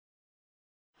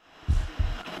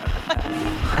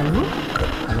Hallo?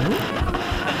 Hallo?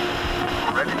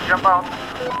 Ready to jump out?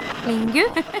 Lingu.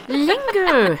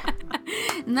 Lingu!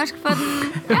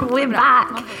 Norskpodden. We're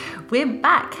back. We're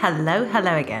back. Hello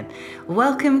again.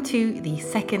 Welcome to the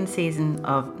second season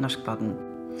of Norskpodden.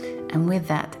 And with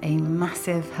that, a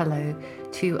massive hello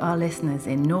to our listeners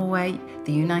in Norway,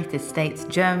 the United States,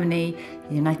 Germany,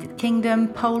 the United Kingdom,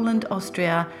 Poland,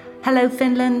 Austria. Hello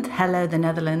Finland, hello the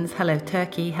Netherlands, hello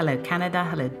Turkey, hello Canada,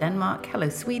 hello Denmark, hello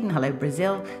Sweden, hello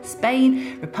Brazil,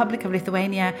 Spain, Republic of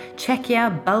Lithuania, Czechia,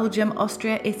 Belgium,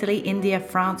 Austria, Italy, India,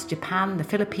 France, Japan, the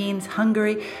Philippines,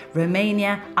 Hungary,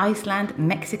 Romania, Iceland,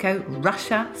 Mexico,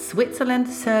 Russia, Switzerland,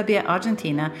 Serbia,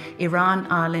 Argentina, Iran,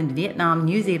 Ireland, Vietnam,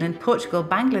 New Zealand, Portugal,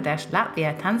 Bangladesh,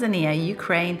 Latvia, Tanzania,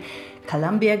 Ukraine,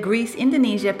 Colombia, Greece,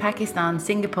 Indonesia, Pakistan,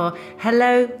 Singapore.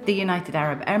 Hello, the United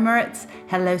Arab Emirates.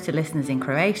 Hello to listeners in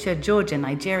Croatia, Georgia,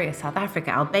 Nigeria, South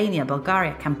Africa, Albania,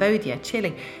 Bulgaria, Cambodia,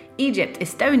 Chile, Egypt,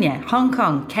 Estonia, Hong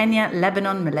Kong, Kenya,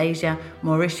 Lebanon, Malaysia,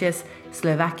 Mauritius,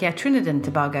 Slovakia, Trinidad and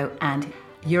Tobago, and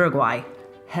Uruguay.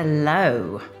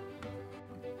 Hello.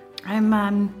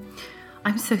 I'm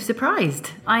so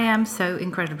surprised. I am so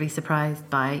incredibly surprised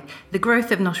by the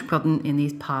growth of Norskpodden in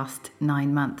these past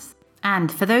 9 months.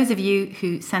 And for those of you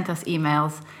who sent us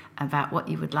emails about what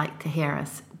you would like to hear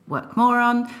us work more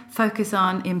on, focus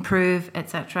on, improve,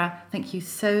 etc., thank you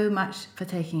so much for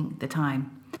taking the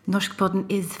time. Norskpodden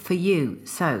is for you.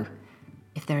 So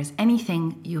if there is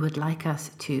anything you would like us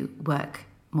to work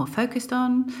more focused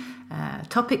on,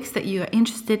 topics that you are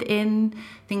interested in,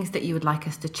 things that you would like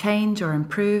us to change or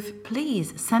improve,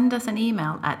 please send us an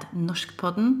email at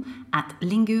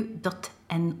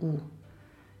norskpodden@lingu.no.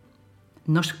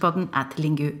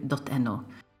 norskpodden@lingu.no.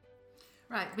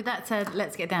 Right, with that said,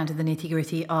 let's get down to the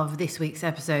nitty-gritty of this week's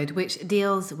episode, which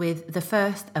deals with the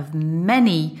first of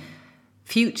many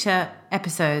future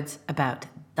episodes about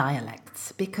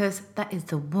dialects, because that is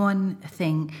the one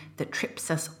thing that trips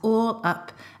us all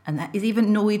up, and that is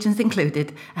even Norwegians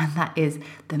included, and that is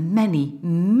the many,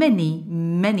 many,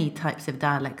 many types of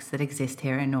dialects that exist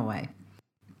here in Norway.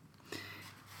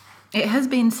 It has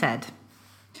been said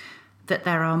that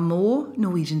there are more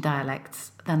Norwegian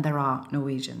dialects than there are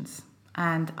Norwegians.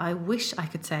 And I wish I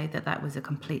could say that that was a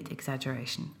complete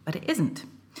exaggeration, but it isn't.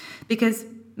 Because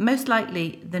most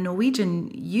likely the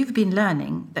Norwegian you've been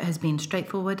learning that has been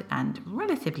straightforward and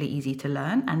relatively easy to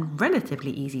learn and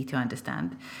relatively easy to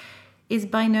understand is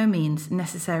by no means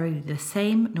necessarily the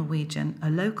same Norwegian a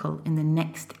local in the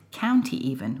next county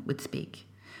even would speak.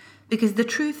 Because the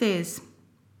truth is,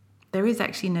 there is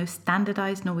actually no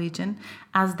standardized Norwegian,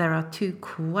 as there are two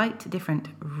quite different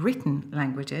written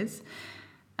languages.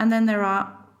 And then there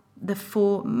are the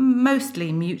four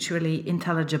mostly mutually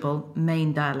intelligible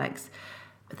main dialects.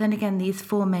 But then again, these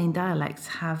four main dialects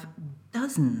have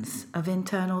dozens of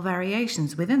internal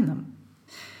variations within them.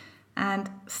 And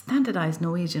standardized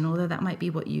Norwegian, although that might be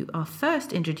what you are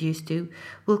first introduced to,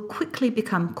 will quickly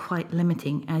become quite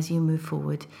limiting as you move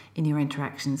forward in your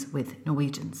interactions with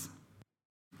Norwegians.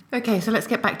 Okay, so let's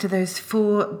get back to those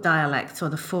four dialects, or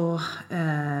the four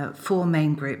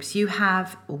main groups. You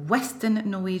have Western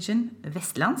Norwegian,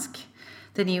 Vestlandsk.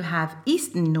 Then you have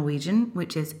Eastern Norwegian,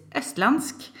 which is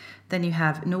Østlandsk. Then you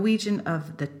have Norwegian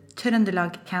of the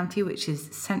Trøndelag County, which is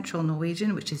Central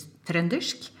Norwegian, which is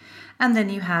Trøndersk. And then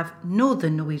you have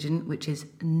Northern Norwegian, which is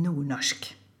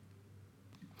Nordnorsk.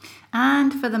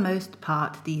 And for the most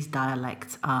part, these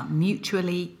dialects are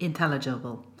mutually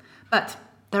intelligible. But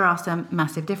there are some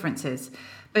massive differences,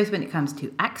 both when it comes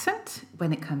to accent,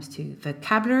 when it comes to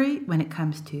vocabulary, when it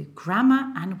comes to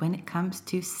grammar, and when it comes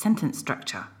to sentence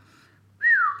structure.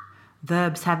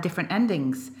 Verbs have different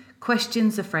endings.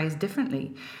 Questions are phrased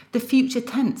differently. The future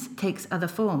tense takes other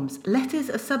forms. Letters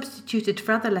are substituted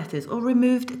for other letters or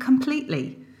removed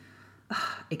completely.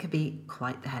 It could be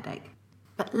quite the headache.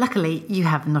 But luckily, you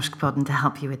have Norskpodden to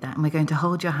help you with that, and we're going to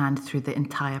hold your hand through the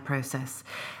entire process.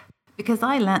 Because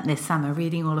I learnt this summer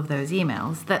reading all of those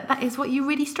emails that is what you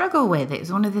really struggle with. It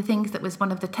was one of the things that was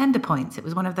one of the tender points. It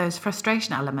was one of those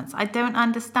frustration elements. I don't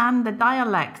understand the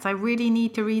dialects. I really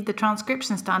need to read the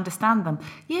transcriptions to understand them.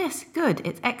 Yes, good.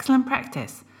 It's excellent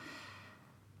practice.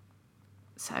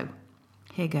 So,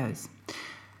 here goes.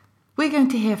 We're going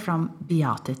to hear from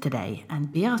Beate today.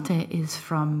 And Beate is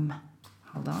from...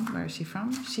 Hold on, where is she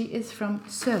from? She is from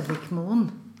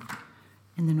Sørvikmoen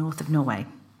in the north of Norway.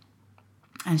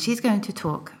 And she's going to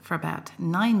talk for about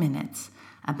 9 minutes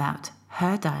about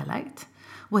her dialect,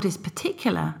 what is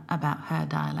particular about her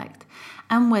dialect,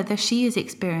 and whether she has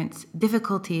experienced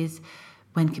difficulties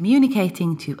when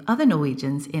communicating to other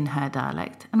Norwegians in her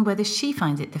dialect, and whether she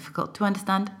finds it difficult to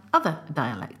understand other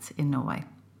dialects in Norway.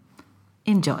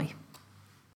 Enjoy.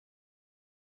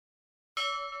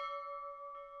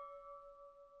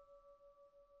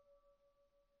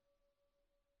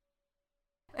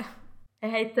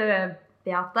 Jeg heter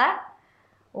Beate,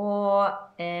 og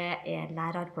jeg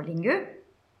lærer på Lingu.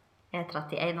 Jeg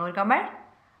 31 år gammel,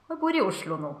 og jeg bor i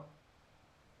Oslo nå.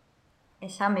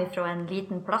 Jeg kommer fra en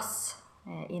liten plass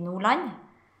i Nordland,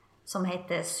 som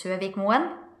heter Søvikmoen.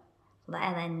 Så det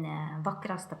den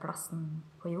vakreste plassen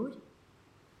på jord.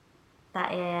 Det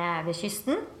ved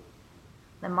kysten.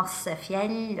 Det masse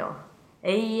fjell og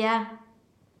øyer,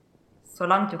 så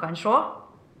langt du kan se.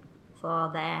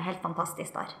 Så det helt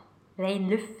fantastisk der. Ren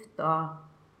luft og,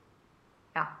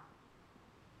 ja.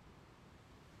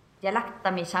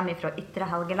 Dialekten min kommer fra Ytre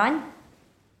Helgeland.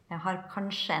 Jeg har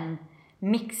kanskje en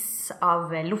mix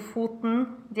av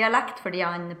Lofoten-dialekt, fordi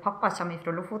pappa kommer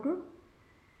fra Lofoten.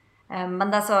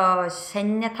 Men det som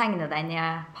kjennetegner den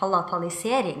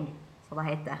palatalisering, som det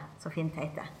heter, så fint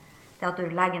heter, det at du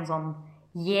legger en sånn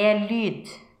J-lyd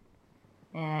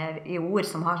i ord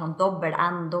som har sånn dobbel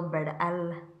N, dobbel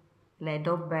L, eller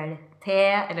dobbel T,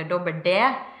 eller dobbel D.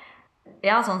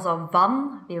 Ja, sånn som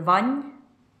vann blir vann,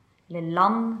 eller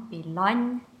land blir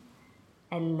land,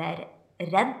 eller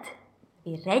redd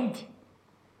blir redd,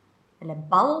 eller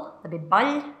ball, det blir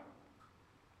ball,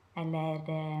 eller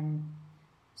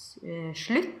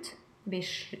slutt blir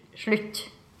slutt.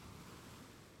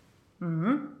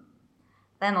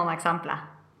 Det noen eksempler.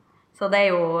 Så det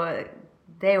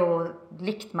jo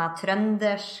likt med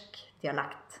trøndersk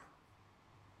dialekt.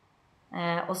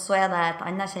 Og så det et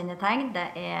annet kjennetegn,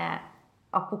 det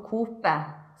apokope,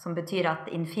 som betyr at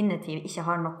infinitiv ikke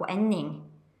har noe ending.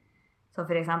 Så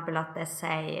for eksempel at jeg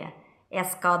sier, jeg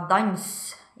skal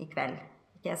danse i kveld.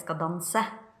 Ikke jeg skal danse.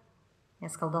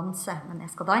 Jeg skal danse, men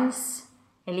jeg skal danse.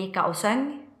 Jeg liker å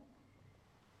synge.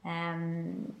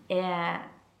 Jeg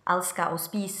elsker å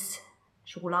spise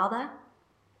sjokolade.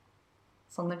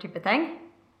 Sånne type ting.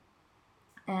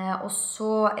 Og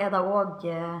så det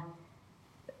også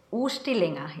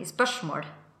ordstillinger i spørsmål.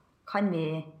 Kan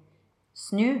vi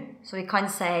snu, så vi kan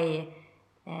si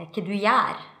hva du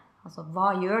gjør. Altså, hva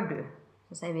gjør du?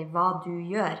 Så sier vi hva du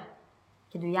gjør.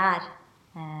 Hva du gjør.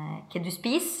 Hva du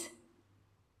spiser.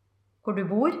 Hvor du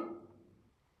bor.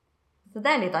 Så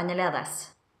det litt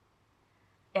annerledes.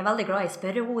 Jeg veldig glad i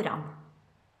spørreordene.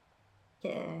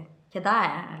 Hva det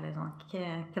eller sånn,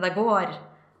 hva det går,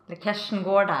 eller hvordan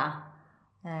går det,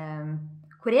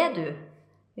 hvor du?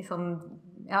 Liksom,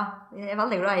 ja, jeg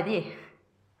veldig glad i de.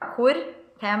 Hvor,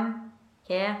 hvem,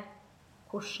 hva,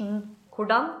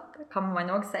 hvordan, kan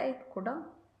man også si, hvordan,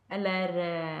 eller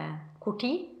hvor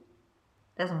tid,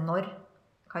 det som når,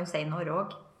 kan jo si når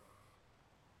også.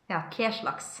 Ja, hva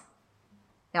slags,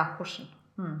 ja, hvordan.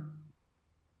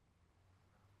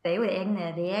 Det jo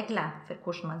egne regler for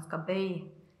hvordan man skal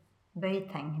bøy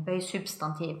ting, bøy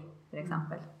substantiv, for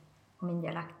eksempel, på min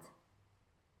dialekt.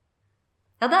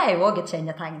 Ja, det jo også et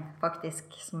kjennetegn,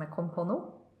 faktisk, som jeg kom på nå.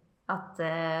 At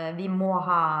vi må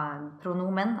ha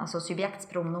pronomen, altså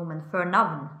subjektspronomen før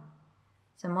navn.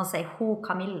 Så jeg må si ho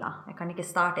Camilla. Jeg kan ikke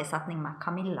starte en setning med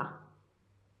Camilla.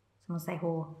 Så jeg må si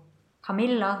ho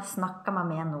Camilla snakker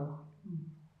med meg nå.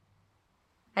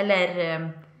 Eller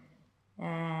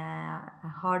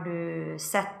har du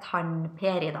sett han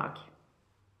Per i dag?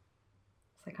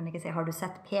 Så jeg kan ikke si, har du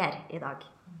sett Per i dag?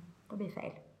 Det blir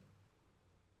feil.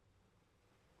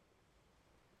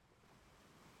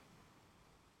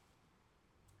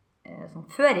 Sånn,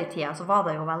 før i tida så var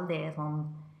det jo veldig sånn,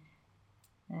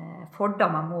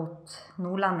 fordommer mot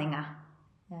nordlendinger.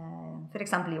 For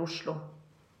eksempel i Oslo.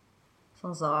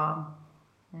 Sånn så,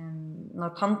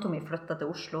 når tante mi flyttet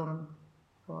til Oslo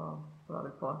på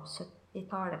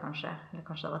 70-tallet kanskje, eller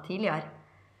kanskje det var tidligere,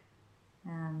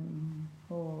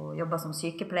 og jobbet som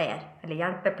sykepleier, eller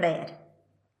hjelpepleier.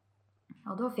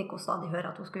 Og da fikk hun stadig høre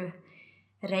at hun skulle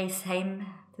reise hjem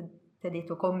til dit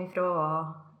hun kom ifra, og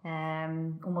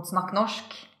hun måtte snakke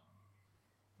norsk.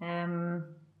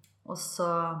 Og så,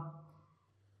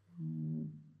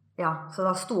 ja, så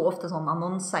da sto ofte sånn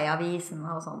annonser i avisen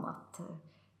og sånn, at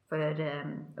for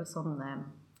sånn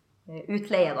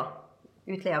utleie da,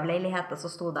 utleie av leiligheter, så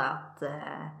sto det at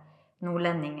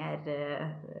nordlendinger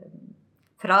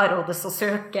frarådes å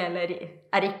søke,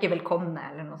 eller ikke velkomne,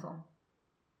 eller noe sånt.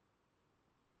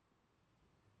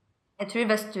 Jeg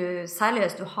tror særlig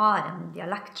hvis du har en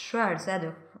dialekt selv, så du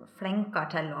flinkere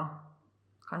til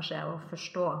kanskje å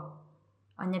forstå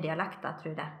andre dialekter,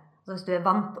 tror jeg. Så hvis du er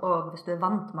vant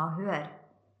med å høre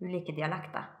ulike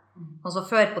dialekter. Og så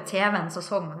før på TV-en så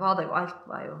var det jo alt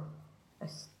var jo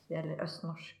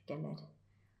østnorsk, eller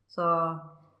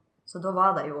så da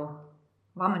var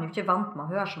man jo ikke vant med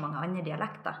å høre så mange andre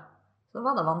dialekter. Så da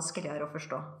var det vanskeligere å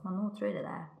forstå. Men nå tror jeg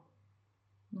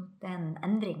det en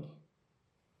endring.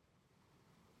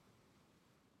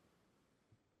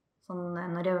 Sånn,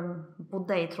 når jeg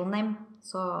bodde i Trondheim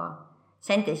så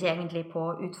kjente jeg ikke egentlig på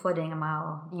utfordringen med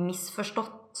å bli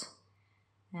misforstått.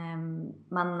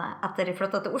 Men etter jeg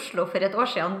flyttet til Oslo for et år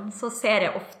siden, så ser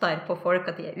jeg oftere på folk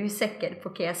at de er usikre på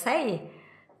hva jeg sier.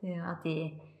 At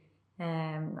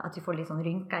de får litt sånn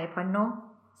rynker i panna.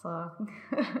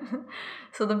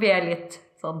 Så da blir jeg litt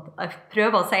sånn, jeg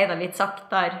prøver å si det litt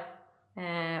saktere,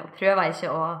 og prøver ikke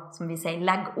å, som vi sier,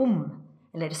 legge om,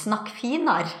 eller snakke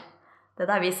finere. Det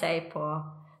er det vi sier på,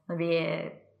 når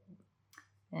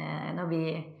vi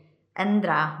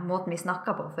endrer måten vi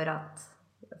snakker på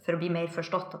for å bli mer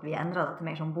forstått, at vi endrer det til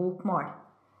mer som bokmål.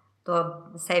 Da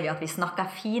sier vi at vi snakker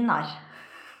finere.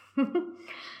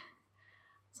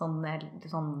 sånn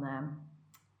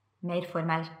mer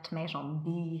formelt, mer sånn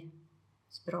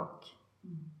byspråk.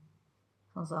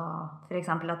 Sånn så, for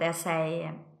eksempel at jeg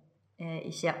sier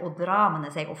ikke å dra, men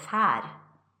jeg sier å fære.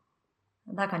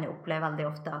 Der kan jeg oppleve veldig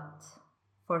ofte at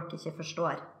folk ikke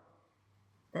forstår.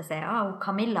 Det sier,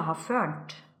 Camilla har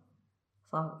ført.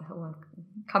 Så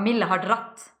Camilla har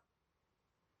dratt.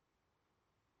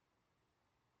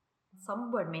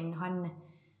 Samboeren min,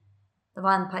 det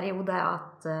var en periode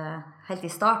at helt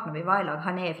i starten når vi var i lag,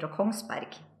 han er fra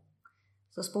Kongsberg,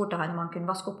 så spurte han om han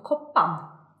kunne vaske opp koppene.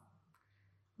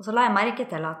 Og så la jeg merke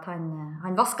til at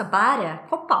han vasket bare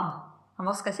koppene. Han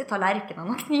vasket ikke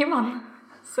tallerkenene og knivene.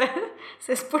 Så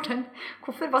jeg spurte han,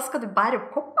 hvorfor vasket du bare opp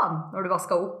koppene når du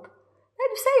vasket opp? Nei,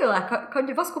 du sier jo det, kan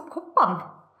du vaske opp koppene?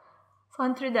 Så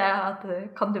han trodde at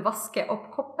kan du vaske opp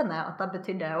koppene, at det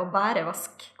betydde å bare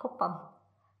vaske koppene.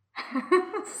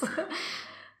 så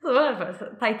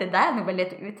tenkte jeg, det er noe veldig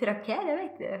et uttrykk her, jeg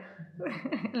vet det.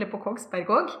 Eller på Kongsberg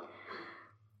også.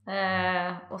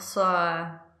 Og så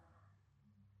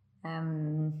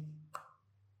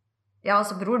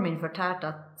så broren min fortalte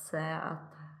at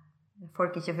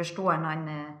folk ikke forstod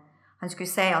han skulle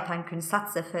si at han kunne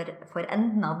sette seg for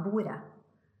enden av bordet.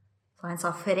 Så han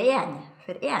sa for en.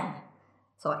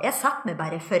 Så jeg setter meg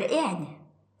bare for en,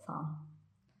 sa han.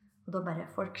 Og da bare,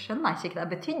 folk skjønner ikke hva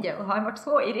det betydde, og han ble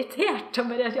så irritert, og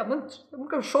bare, ja, men du må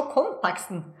jo se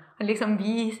konteksten.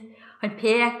 Han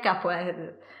peker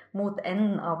mot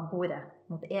enden av bordet,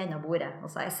 mot en av bordet, og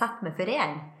sa, jeg setter meg for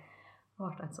en. Da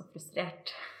ble han så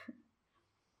frustrert.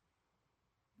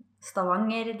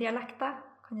 Stavanger-dialekter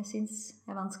kan jeg synes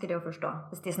er vanskelig å forstå,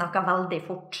 hvis de snakker veldig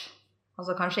fort.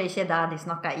 Altså kanskje ikke det de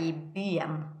snakker i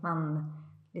byen, men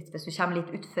hvis du kommer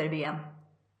litt utfor byen,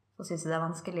 så synes jeg det er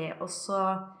vanskelig. Og så,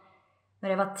 når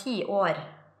jeg var 10 år,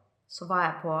 så var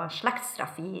jeg på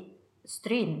slektstreff i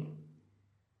Stryn.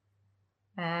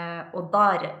 Og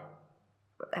der,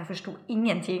 jeg forstod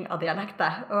ingenting av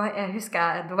dialekter. Og jeg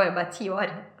husker, det var jo bare 10 år,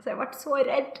 så jeg ble så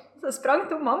redd. Så jeg sprang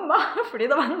til mamma, fordi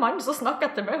det var en mann som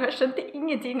snakket til meg, og jeg skjønte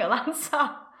ingenting av det han sa.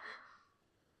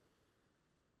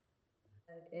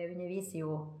 Jeg underviser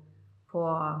jo på,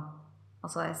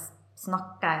 altså jeg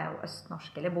snakker jo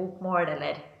østnorsk eller bokmål,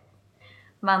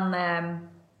 men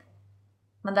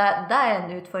det er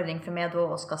en utfordring for meg da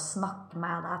å skal snakke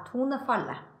med det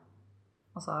tonefallet.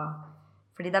 Altså,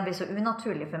 fordi det blir så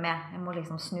unaturlig for meg. Jeg må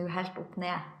liksom snu helt opp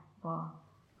ned på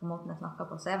måten jeg snakker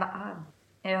på. Så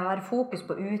jeg har fokus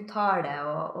på uttale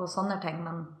og sånne ting,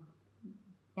 men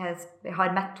jeg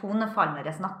har mitt tonefall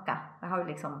når jeg snakker. Jeg har jo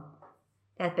liksom,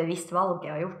 det er et bevisst valg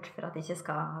jeg har gjort, for at jeg ikke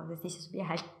skal, hvis ikke så blir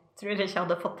jeg helt, tror jeg ikke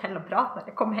hadde fått til å prate når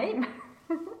jeg kom hjem.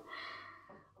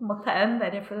 Måtte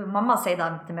endre, for mamma sier det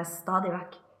til meg stadig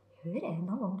vekk, hører jeg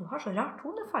noe om du har så rart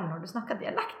tonefall når du snakker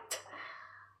dialekt?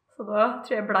 Så da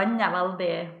tror jeg blander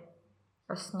veldig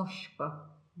østnorsk og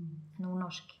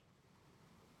nordnorsk.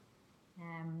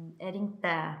 Jeg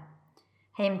ringte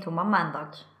hjem til mamma en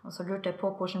dag, og så lurte jeg på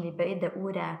hvordan vi bøyde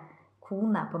ordet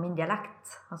kone på min dialekt.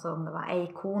 Altså om det var ei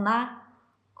kone,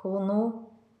 kono,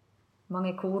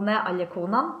 mange kone, alle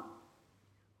konene.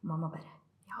 Mamma bare,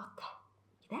 ja,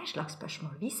 det er et slags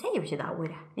spørsmål. Vi sier jo ikke det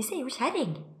ordet. Vi sier jo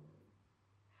kjerring.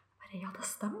 Bare, ja, det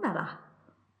stemmer det.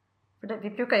 For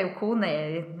vi bruker jo kone,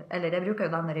 eller jeg bruker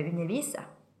jo det når jeg underviser.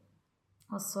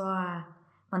 Og så,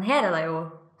 men her er det jo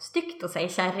stygt å si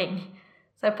kjerring.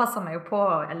 Så jeg passer meg jo på,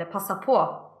 eller passer på,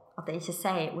 at jeg ikke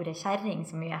sier ordet kjerring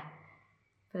så mye.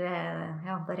 For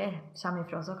ja, der jeg kommer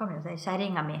ifra, så kan vi jo si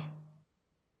kjerringa mi.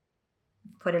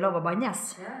 Får jeg lov å bannes?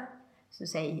 Ja. Så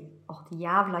du sier, de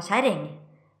jævla kjerring,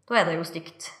 da er det jo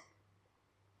stygt.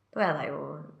 Da er det jo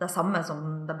det samme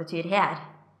som det betyr her.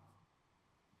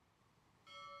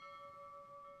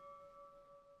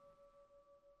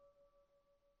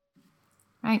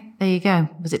 Right, there you go.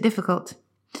 Was it difficult?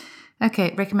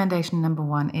 Okay, recommendation number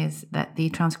 1 is that the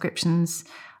transcriptions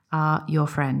are your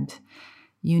friend.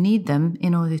 You need them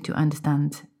in order to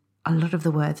understand a lot of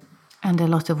the words and a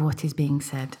lot of what is being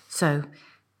said. So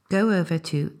go over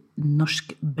to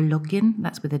Norskbloggen,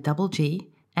 that's with a double G,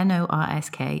 Norskbloggen.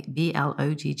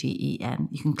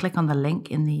 You can click on the link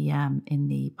in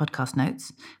the podcast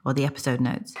notes or the episode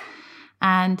notes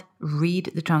and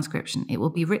read the transcription. It will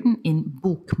be written in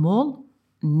bokmål,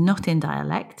 not in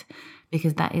dialect,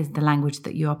 because that is the language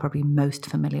that you are probably most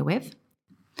familiar with.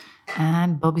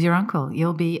 And Bob's your uncle.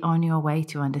 You'll be on your way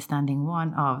to understanding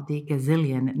one of the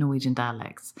gazillion Norwegian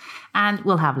dialects. And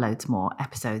we'll have loads more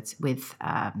episodes with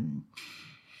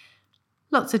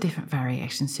lots of different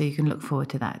variations, so you can look forward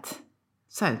to that.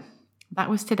 So, that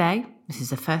was today. This is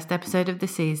the first episode of the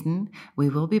season. We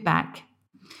will be back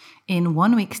in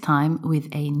 1 week's time with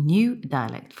a new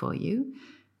dialect for you.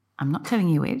 I'm not telling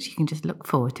you which. You can just look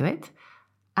forward to it.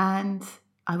 And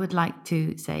I would like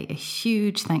to say a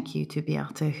huge thank you to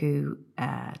Beate, who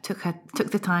took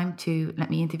the time to let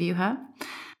me interview her.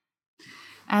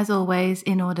 As always,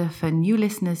 in order for new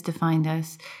listeners to find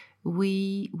us,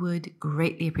 we would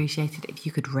greatly appreciate it if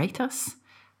you could rate us.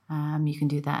 You can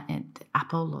do that at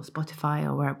Apple or Spotify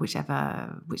or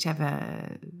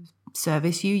whichever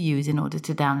service you use in order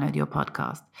to download your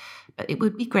podcast. But it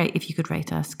would be great if you could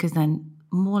rate us, because then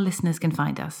more listeners can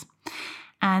find us.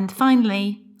 And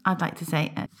finally, I'd like to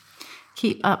say,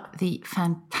 keep up the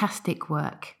fantastic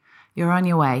work. You're on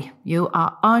your way. You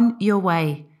are on your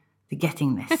way to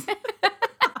getting this.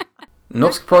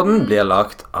 Norskpodden blir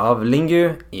lagt av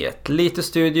Lingu i et lite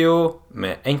studio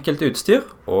med enkelt utstyr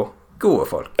og gode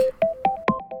folk.